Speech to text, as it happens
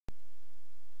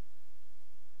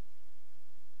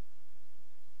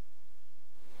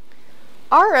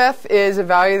RF is a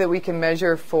value that we can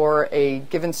measure for a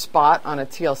given spot on a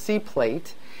TLC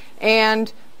plate,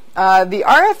 and the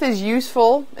RF is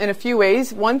useful in a few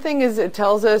ways. One thing is it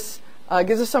tells us,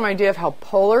 gives us some idea of how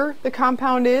polar the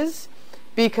compound is,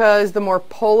 because the more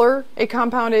polar a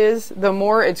compound is, the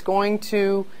more it's going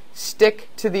to stick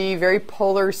to the very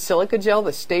polar silica gel,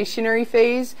 the stationary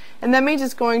phase, and that means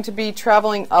it's going to be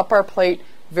traveling up our plate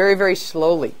very, very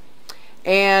slowly.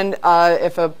 And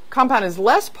if a compound is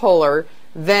less polar,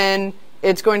 then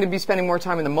it's going to be spending more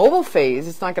time in the mobile phase.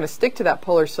 It's not going to stick to that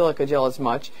polar silica gel as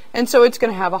much, and so it's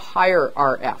going to have a higher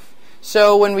RF.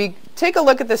 So when we take a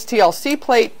look at this TLC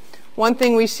plate, one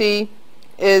thing we see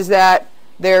is that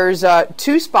there's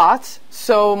 2 spots,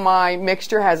 so my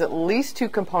mixture has at least 2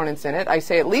 components in it. I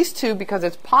say at least 2 because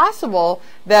it's possible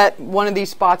that one of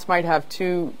these spots might have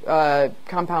 2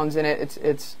 compounds in it.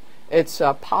 It's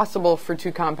possible for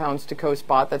 2 compounds to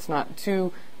co-spot. That's not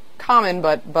too common,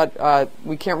 but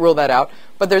we can't rule that out.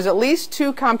 But there's at least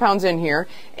 2 compounds in here,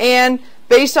 and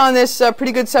based on this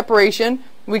pretty good separation,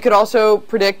 we could also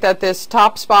predict that this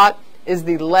top spot is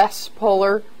the less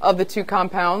polar of the 2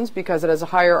 compounds because it has a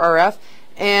higher RF,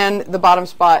 and the bottom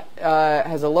spot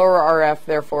has a lower RF,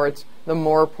 therefore it's the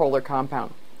more polar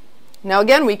compound. Now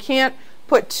again, we can't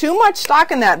put too much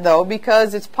stock in that though,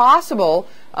 because it's possible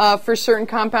for certain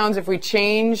compounds, if we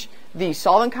change the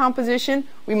solvent composition,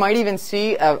 we might even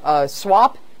see a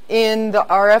swap in the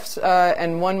RFs,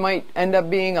 and one might end up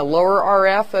being a lower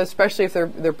RF, especially if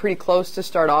they're pretty close to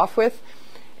start off with.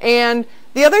 And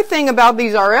the other thing about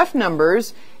these RF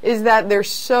numbers is that they're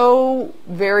so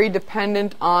very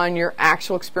dependent on your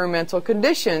actual experimental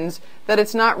conditions that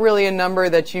it's not really a number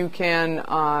that you can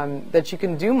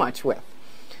do much with.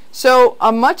 So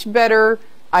a much better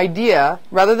idea,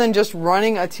 rather than just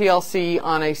running a TLC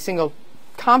on a single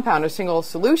compound, a single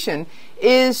solution,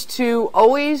 is to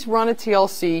always run a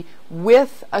TLC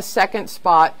with a second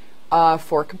spot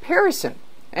for comparison.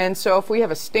 And so if we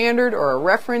have a standard or a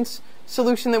reference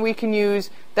solution that we can use,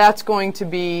 that's going to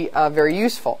be very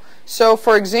useful. So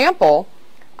for example,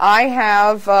 I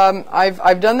have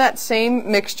I've done that same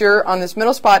mixture on this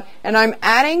middle spot, and I'm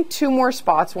adding 2 more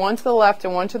spots, one to the left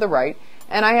and one to the right,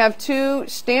 and I have 2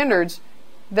 standards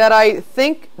that I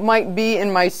think might be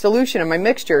in my solution, in my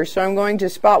mixture. So I'm going to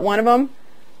spot one of them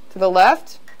to the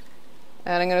left,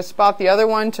 and I'm going to spot the other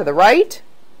one to the right.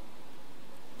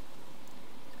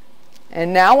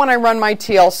 And now when I run my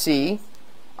TLC,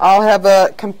 I'll have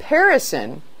a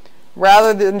comparison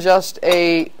rather than just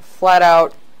a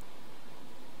flat-out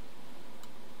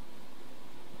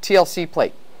TLC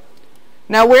plate.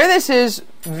 Now where this is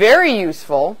very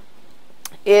useful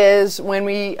is when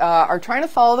we are trying to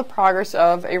follow the progress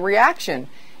of a reaction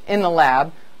in the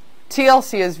lab.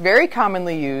 TLC is very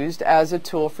commonly used as a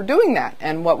tool for doing that.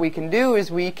 And what we can do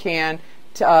is we can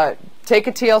take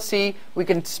a TLC, we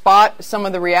can spot some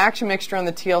of the reaction mixture on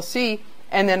the TLC,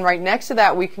 and then right next to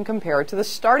that we can compare it to the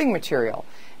starting material.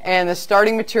 And the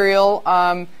starting material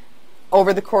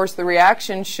over the course of the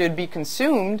reaction should be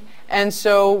consumed, and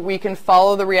so we can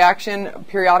follow the reaction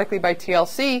periodically by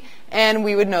TLC, and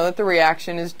we would know that the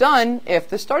reaction is done if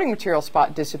the starting material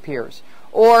spot disappears.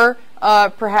 Or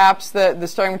perhaps the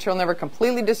starting material never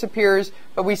completely disappears,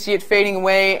 but we see it fading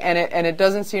away, and it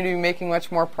doesn't seem to be making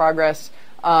much more progress,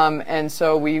 and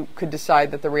so we could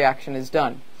decide that the reaction is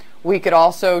done. We could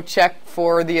also check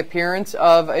for the appearance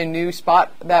of a new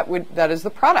spot that is the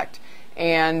product.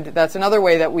 And that's another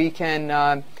way that we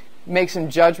can make some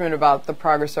judgment about the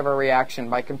progress of our reaction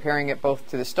by comparing it both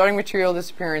to the starting material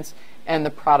disappearance and the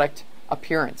product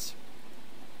appearance.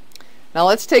 Now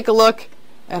let's take a look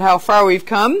at how far we've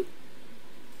come.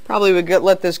 Probably would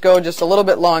let this go just a little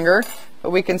bit longer, but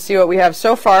we can see what we have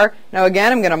so far. Now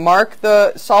again, I'm going to mark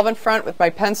the solvent front with my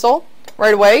pencil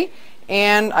right away,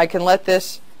 and I can let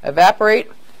this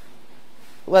evaporate,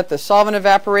 let the solvent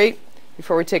evaporate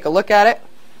before we take a look at it,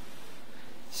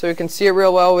 so we can see it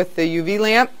real well with the UV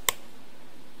lamp.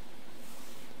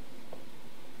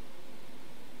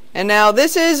 And now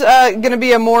this is going to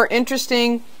be a more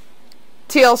interesting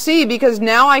TLC, because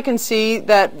now I can see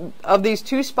that of these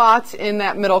 2 spots in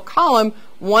that middle column,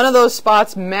 one of those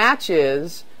spots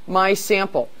matches my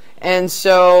sample. And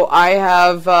so I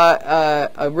have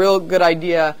a real good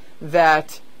idea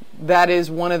that that is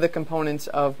one of the components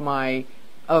of my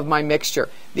mixture.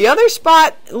 The other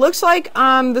spot looks like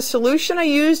the solution I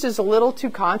used is a little too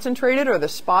concentrated, or the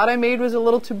spot I made was a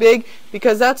little too big,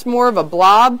 because that's more of a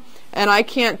blob, and I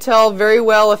can't tell very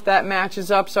well if that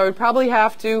matches up. So I would probably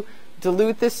have to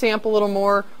dilute this sample a little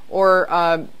more,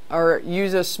 or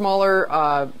use a smaller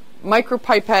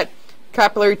micropipette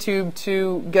capillary tube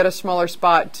to get a smaller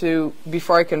spot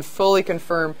before I can fully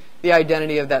confirm the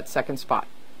identity of that second spot.